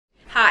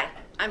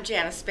I'm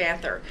Janice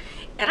Banther,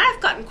 and I've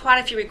gotten quite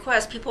a few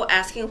requests, people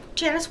asking,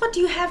 Janice, what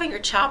do you have in your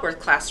childbirth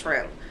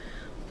classroom?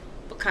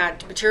 What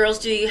kind of materials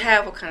do you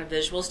have? What kind of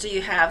visuals do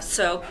you have?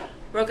 So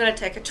we're going to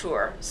take a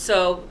tour.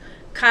 So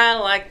kind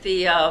of like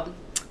the, I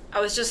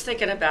was just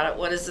thinking about it,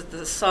 what is it,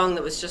 the song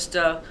that was just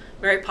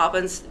Mary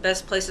Poppins, the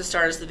best place to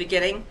start is the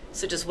beginning.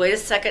 So just wait a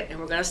second and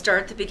we're going to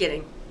start at the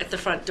beginning, at the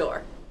front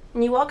door.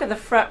 When you walk in the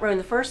front room,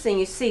 the first thing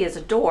you see is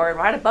a door, and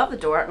right above the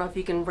door, I don't know if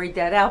you can read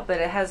that out, but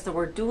it has the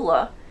word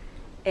doula,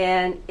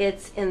 and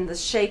it's in the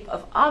shape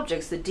of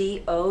objects, the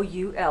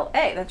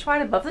D-O-U-L-A. That's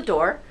right above the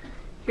door.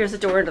 Here's the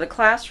door into the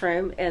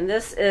classroom, and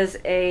this is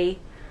a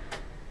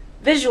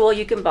visual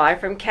you can buy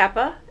from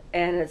Kappa,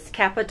 and it's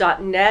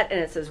kappa.net, and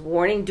it says,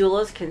 warning,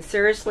 doulas can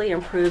seriously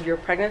improve your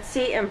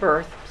pregnancy and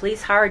birth.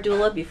 Please hire a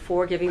doula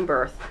before giving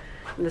birth.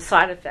 And the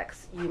side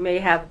effects: you may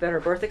have a better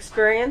birth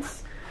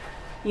experience,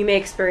 you may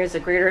experience a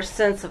greater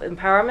sense of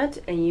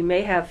empowerment, and you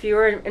may have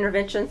fewer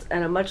interventions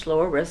and a much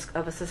lower risk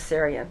of a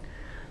cesarean.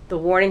 The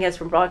warning has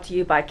been brought to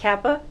you by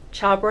Kappa,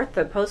 Childbirth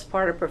and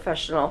Postpartum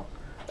Professional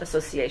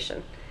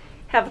Association.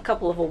 Have a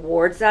couple of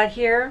awards out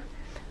here.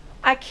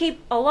 I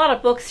keep a lot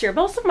of books here.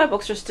 Most of my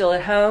books are still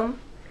at home,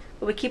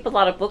 but we keep a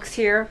lot of books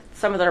here.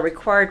 Some of them are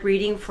required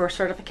reading for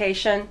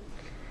certification,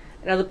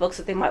 and other books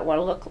that they might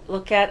want to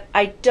look at.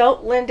 I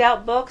don't lend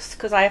out books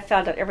because I have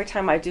found that every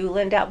time I do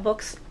lend out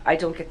books, I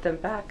don't get them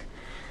back.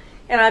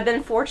 And I've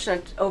been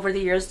fortunate over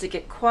the years to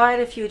get quite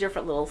a few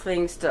different little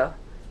things to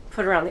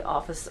put around the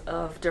office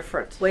of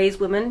different ways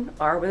women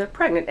are when they're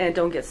pregnant and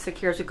don't get sick.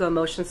 Here's a go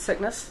motion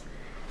sickness.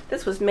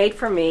 This was made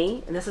for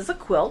me, and this is a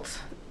quilt.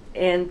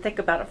 And think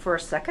about it for a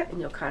second and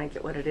you'll kind of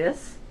get what it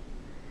is.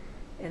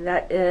 And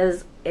that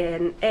is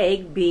an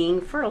egg being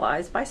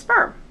fertilized by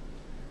sperm.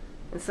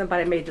 And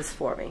somebody made this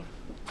for me.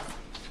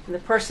 And the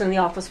person in the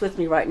office with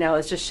me right now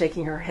is just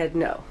shaking her head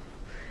no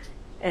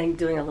and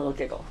doing a little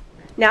giggle.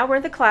 Now we're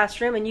in the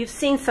classroom, and you've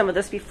seen some of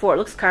this before. It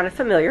looks kind of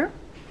familiar.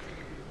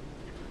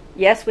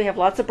 Yes, we have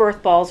lots of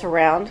birth balls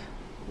around.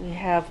 We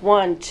have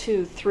 1,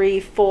 2, 3,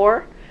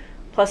 4,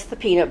 plus the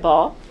peanut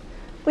ball.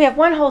 We have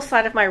one whole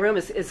side of my room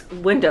is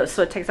windows,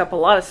 so it takes up a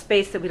lot of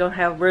space that we don't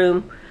have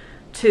room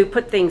to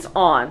put things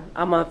on.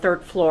 I'm on the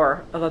 3rd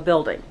floor of a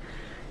building.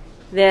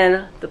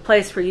 Then the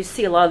place where you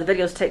see a lot of the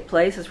videos take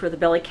place is where the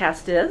belly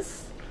cast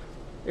is.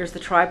 There's the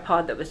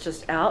tripod that was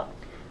just out.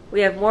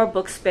 We have more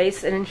book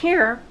space, and in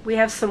here we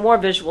have some more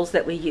visuals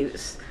that we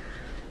use.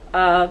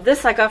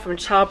 This I got from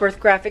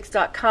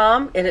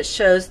childbirthgraphics.com, and it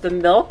shows the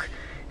milk,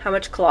 how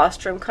much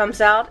colostrum comes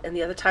out, and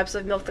the other types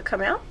of milk that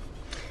come out.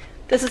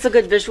 This is a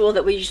good visual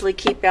that we usually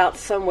keep out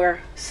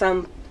somewhere,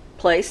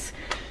 someplace,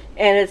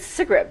 and it's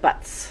cigarette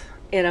butts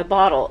in a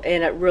bottle,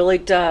 and it really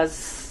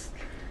does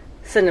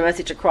send a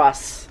message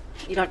across.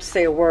 You don't have to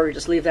say a word, you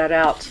just leave that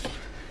out.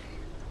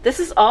 This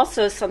is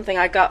also something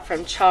I got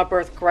from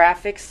Childbirth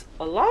Graphics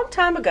a long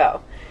time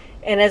ago,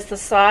 and it's the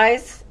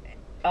size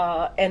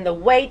and the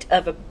weight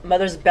of a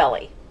mother's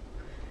belly.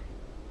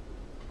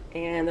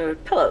 And they're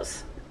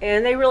pillows,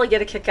 and they really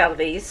get a kick out of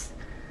these.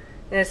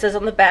 And it says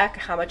on the back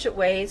how much it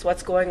weighs,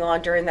 what's going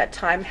on during that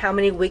time, how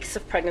many weeks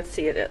of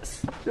pregnancy it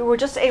is. We were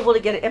just able to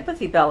get an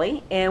empathy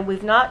belly, and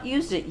we've not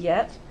used it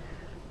yet.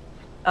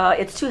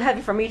 It's too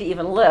heavy for me to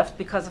even lift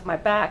because of my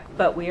back,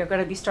 but we are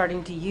going to be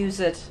starting to use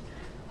it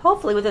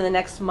hopefully within the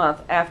next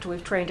month after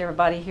we've trained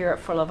everybody here at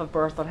For Love of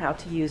Birth on how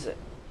to use it.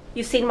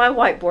 You've seen my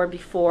whiteboard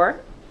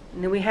before,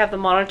 and then we have the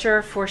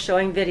monitor for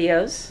showing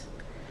videos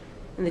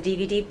and the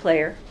DVD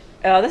player.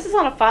 This is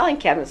on a filing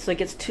cabinet, so it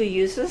gets 2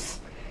 uses,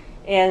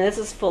 and this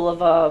is full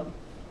of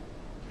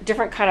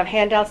different kind of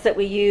handouts that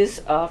we use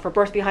for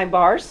birth behind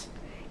bars,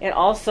 and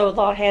also a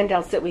lot of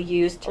handouts that we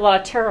use, a lot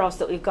of tear-offs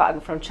that we've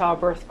gotten from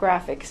Childbirth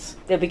Graphics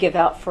that we give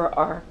out for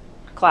our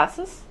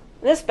classes.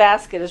 This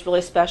basket is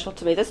really special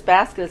to me. This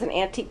basket is an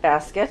antique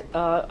basket.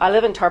 I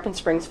live in Tarpon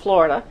Springs,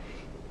 Florida,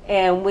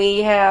 and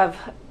we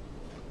have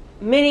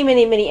many,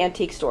 many, many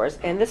antique stores.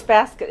 And this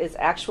basket is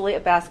actually a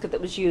basket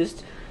that was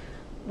used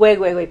way,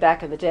 way, way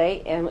back in the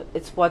day, and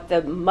it's what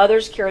the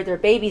mothers carried their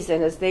babies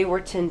in as they were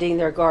tending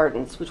their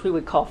gardens, which we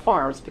would call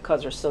farms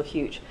because they're so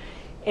huge.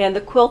 And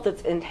the quilt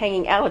that's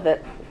hanging out of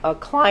it, a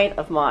client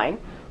of mine,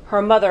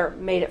 her mother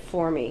made it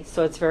for me,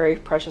 so it's very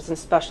precious and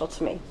special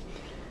to me.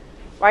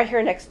 Right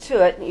here next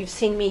to it, you've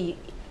seen me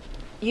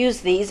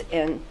use these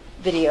in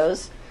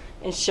videos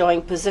and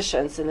showing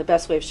positions, and the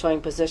best way of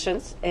showing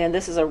positions. And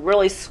this is a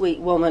really sweet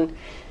woman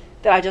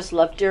that I just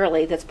love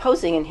dearly that's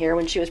posing in here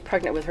when she was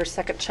pregnant with her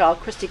 2nd child,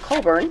 Christy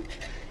Colburn.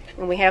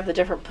 And we have the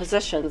different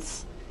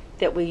positions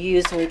that we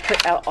use and we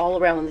put out all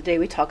around on the day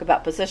we talk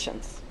about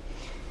positions.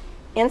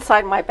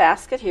 Inside my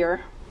basket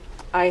here,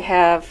 I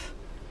have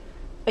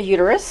a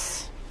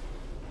uterus,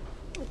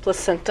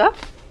 placenta,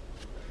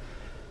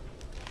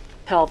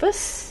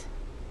 pelvis.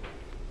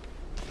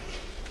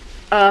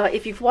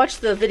 If you've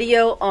watched the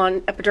video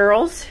on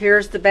epidurals,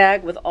 here's the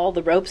bag with all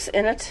the ropes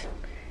in it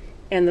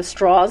and the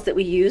straws that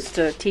we use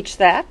to teach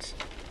that.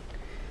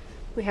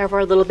 We have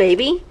our little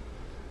baby,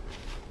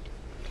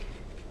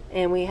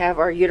 and we have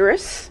our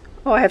uterus.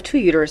 Oh, I have 2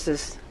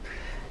 uteruses.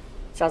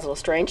 Sounds a little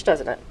strange,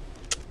 doesn't it?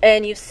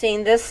 And you've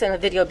seen this in a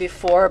video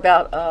before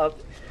about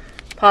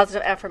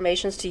positive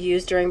affirmations to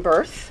use during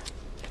birth.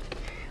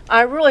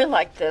 I really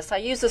like this. I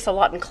use this a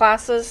lot in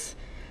classes.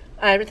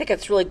 I think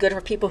it's really good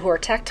for people who are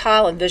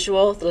tactile and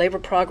visual. The labor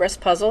progress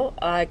puzzle,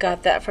 I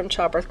got that from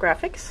Childbirth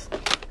Graphics.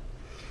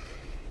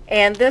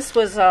 And this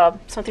was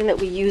something that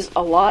we use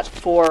a lot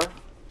for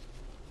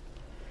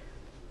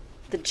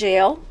the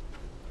jail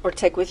or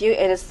take with you,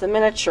 and it's the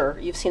miniature.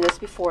 You've seen this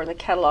before in the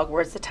catalog,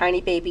 where it's the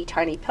tiny baby,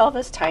 tiny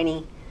pelvis,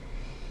 tiny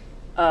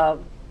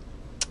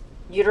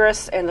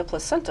uterus, and the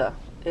placenta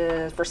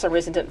for some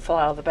reason didn't fall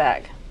out of the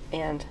bag,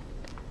 and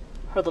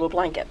her little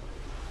blanket.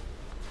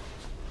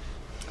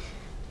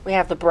 We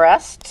have the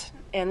breast,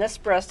 and this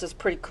breast is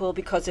pretty cool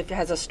because it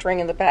has a string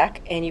in the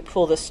back, and you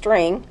pull the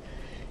string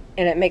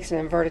and it makes an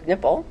inverted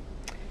nipple.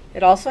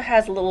 It also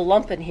has a little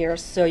lump in here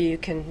so you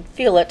can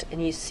feel it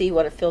and you see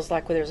what it feels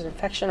like when there's an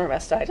infection or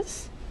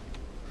mastitis.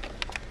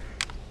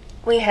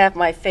 We have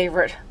my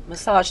favorite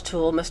massage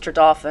tool, Mr.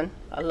 Dolphin.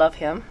 I love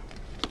him.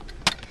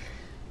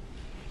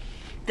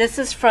 This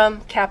is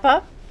from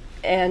Kappa,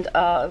 and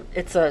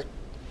it's a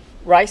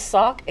rice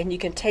sock, and you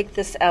can take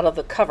this out of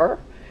the cover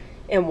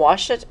and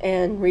wash it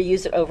and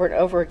reuse it over and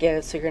over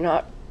again, so you're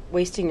not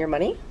wasting your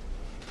money.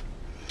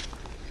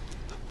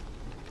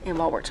 And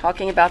while we're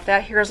talking about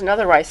that, here's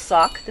another rice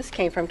sock. This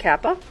came from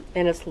Kappa,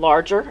 and it's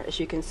larger. As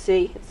you can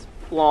see, it's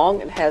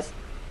long and has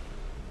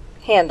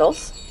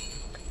handles.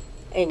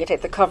 And you can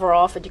take the cover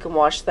off and you can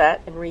wash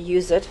that and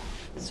reuse it,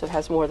 so it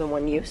has more than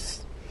one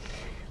use.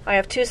 I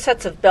have two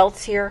sets of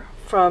belts here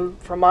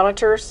for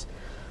monitors.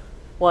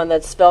 One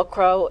that's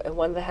Velcro and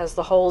one that has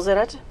the holes in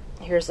it.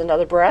 Here's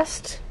another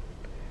breast.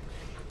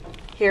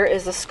 Here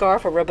is a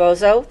scarf, a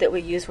rebozo, that we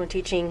use when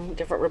teaching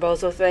different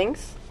rebozo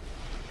things.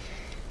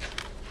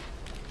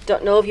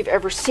 Don't know if you've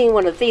ever seen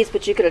one of these,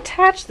 but you can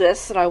attach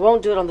this, and I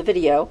won't do it on the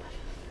video.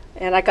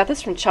 And I got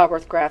this from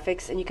Childbirth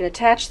Graphics, and you can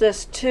attach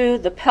this to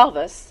the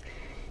pelvis.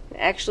 It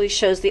actually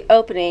shows the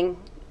opening,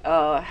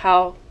 where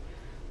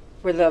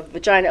the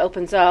vagina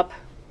opens up,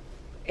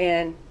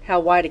 and how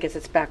wide it gets.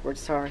 It's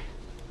backwards, sorry.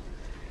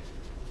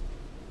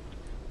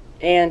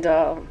 And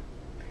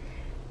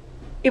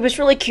it was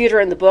really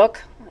cuter in the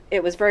book.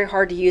 It was very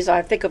hard to use.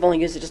 I think I've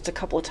only used it just a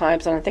couple of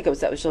times, and I think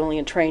that was only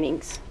in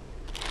trainings.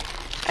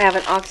 I have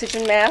an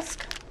oxygen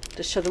mask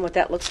to show them what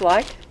that looks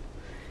like.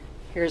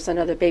 Here's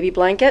another baby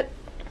blanket.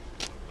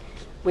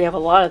 We have a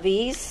lot of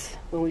these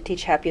when we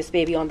teach Happiest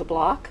Baby on the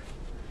Block.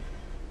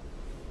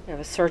 We have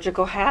a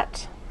surgical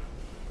hat.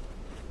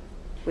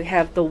 We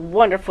have the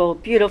wonderful,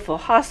 beautiful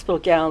hospital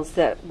gowns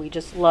that we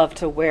just love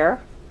to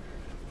wear.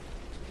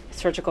 A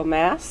surgical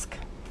mask.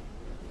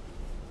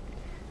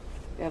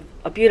 We have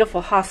a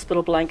beautiful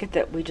hospital blanket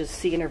that we just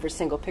see in every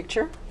single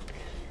picture.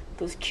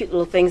 Those cute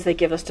little things they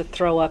give us to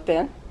throw up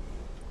in.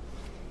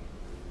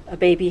 A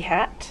baby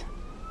hat.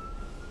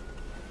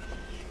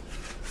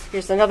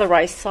 Here's another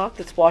rice sock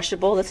that's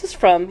washable. This is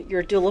from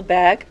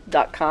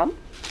yourdoulabag.com.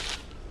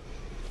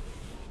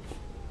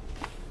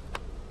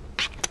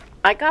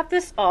 I got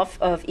this off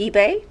of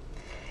eBay,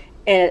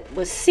 and it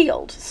was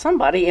sealed.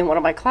 Somebody in one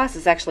of my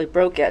classes actually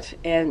broke it,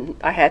 and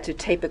I had to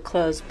tape it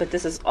closed, but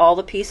this is all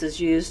the pieces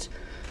used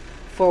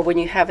for when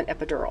you have an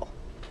epidural.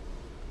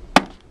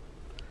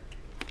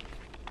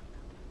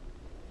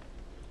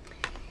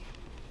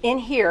 In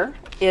here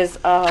is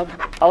a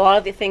lot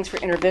of the things for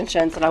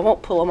interventions, and I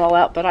won't pull them all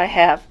out, but I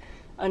have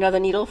another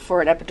needle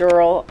for an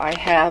epidural. I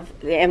have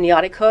the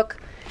amniotic hook.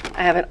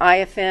 I have an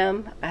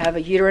IFM. I have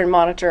a uterine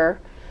monitor.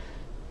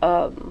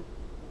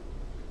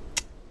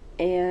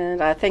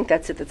 And I think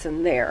that's it that's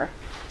in there.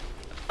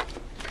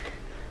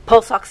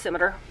 Pulse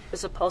oximeter.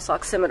 There's a pulse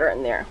oximeter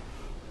in there.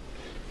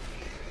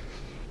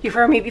 You've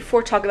heard me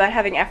before talk about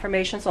having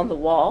affirmations on the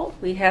wall.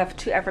 We have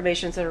two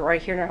affirmations that are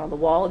right here now on the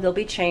wall. They'll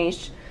be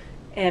changed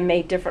and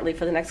made differently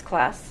for the next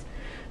class.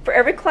 For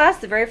every class,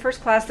 the very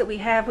first class that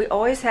we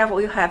always have what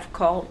we have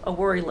called a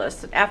worry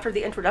list. And after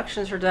the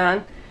introductions are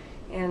done,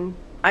 and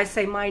I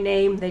say my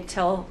name, they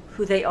tell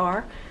who they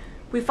are,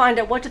 we find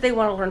out what do they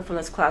want to learn from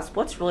this class,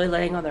 what's really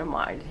laying on their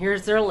mind.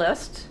 Here's their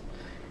list.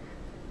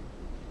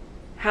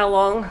 How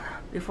long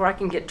before I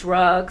can get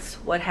drugs?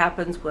 What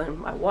happens when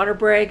my water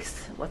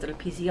breaks? What's an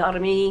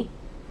episiotomy?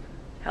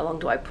 How long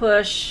do I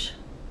push?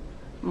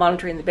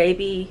 Monitoring the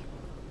baby.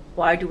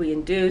 Why do we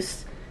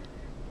induce?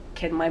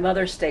 Can my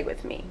mother stay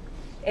with me?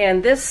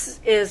 And this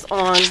is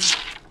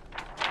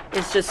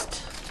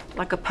just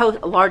like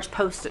a large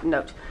post-it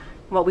note.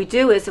 What we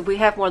do is if we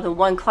have more than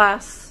one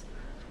class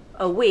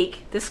a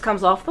week, this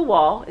comes off the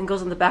wall and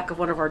goes on the back of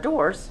one of our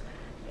doors,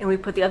 and we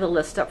put the other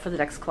list up for the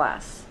next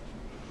class.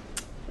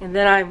 And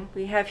then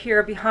we have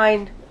here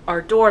behind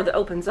our door that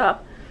opens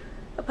up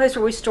a place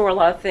where we store a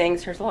lot of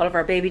things. Here's a lot of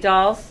our baby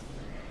dolls.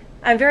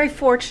 I'm very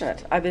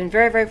fortunate. I've been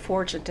very, very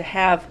fortunate to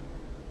have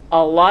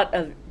a lot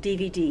of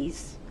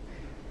DVDs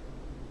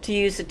to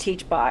use to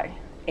teach by,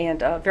 and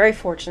very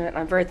fortunate.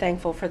 I'm very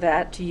thankful for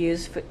that, to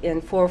use for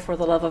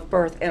the love of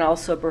birth and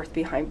also birth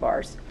behind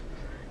bars.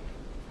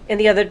 And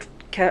the other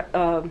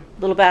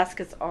little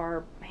baskets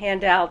are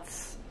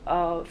handouts,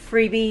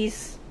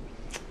 freebies,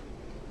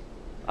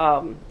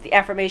 the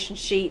affirmation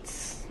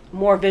sheets,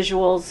 more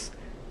visuals.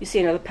 You see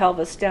another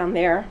pelvis down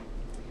there.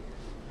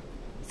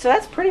 So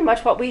that's pretty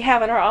much what we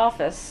have in our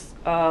office.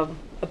 A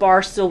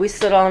bar stool we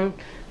sit on.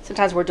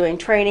 Sometimes we're doing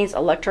trainings. A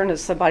lectern if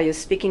somebody is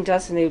speaking to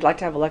us and they would like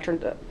to have a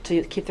lectern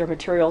to keep their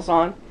materials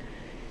on.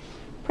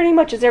 Pretty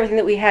much is everything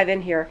that we have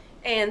in here.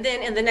 And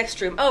then in the next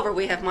room over,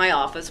 we have my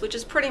office, which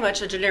is pretty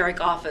much a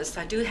generic office.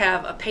 I do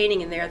have a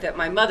painting in there that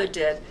my mother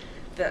did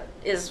that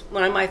is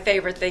one of my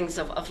favorite things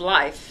of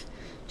life.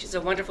 She's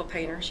a wonderful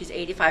painter. She's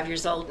 85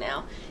 years old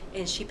now.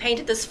 And she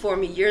painted this for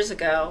me years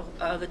ago.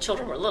 The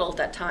children were little at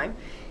that time.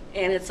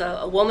 And it's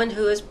a woman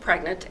who is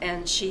pregnant,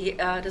 and she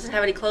doesn't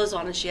have any clothes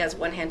on, and she has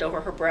one hand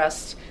over her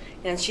breast,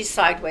 and she's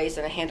sideways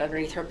and a hand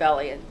underneath her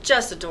belly. And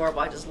just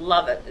adorable. I just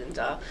love it. And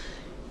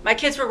my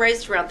kids were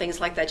raised around things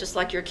like that, just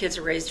like your kids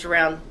are raised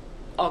around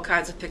all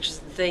kinds of pictures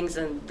and things,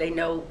 and they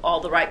know all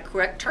the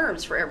correct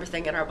terms for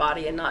everything in our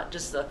body and not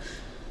just the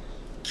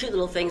cute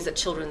little things that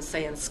children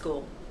say in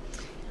school.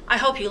 I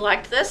hope you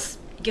liked this.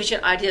 It gives you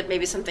an idea of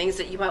maybe some things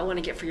that you might want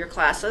to get for your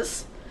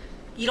classes.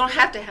 You don't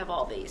have to have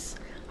all these.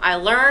 I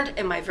learned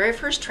in my very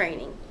first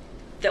training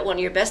that one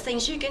of your best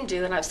things you can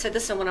do, and I've said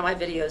this in one of my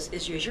videos,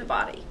 is use your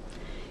body.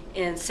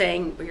 And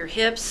saying your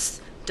hips,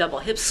 double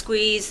hip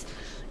squeeze,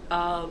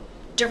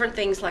 different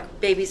things like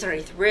babies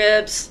underneath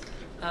ribs,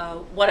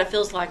 what it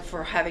feels like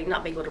for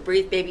not being able to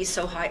breathe, babies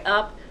so high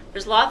up.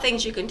 There's a lot of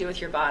things you can do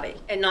with your body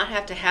and not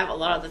have to have a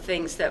lot of the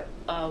things that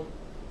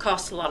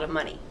cost a lot of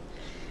money.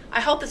 I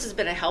hope this has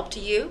been a help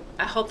to you.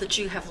 I hope that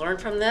you have learned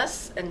from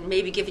this and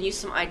maybe given you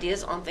some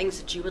ideas on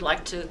things that you would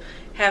like to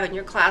have in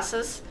your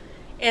classes,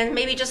 and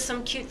maybe just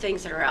some cute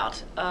things that are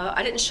out.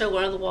 I didn't show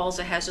one of the walls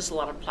that has just a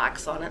lot of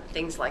plaques on it,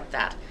 things like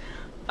that,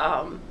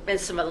 and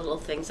some other little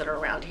things that are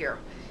around here.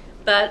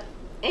 But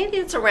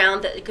anything that's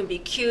around that it can be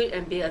cute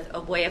and be a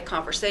way of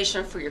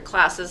conversation for your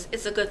classes,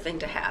 it's a good thing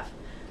to have.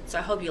 So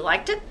I hope you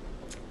liked it,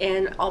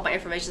 and all my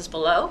information is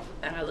below,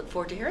 and I look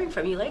forward to hearing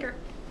from you later.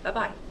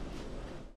 Bye-bye.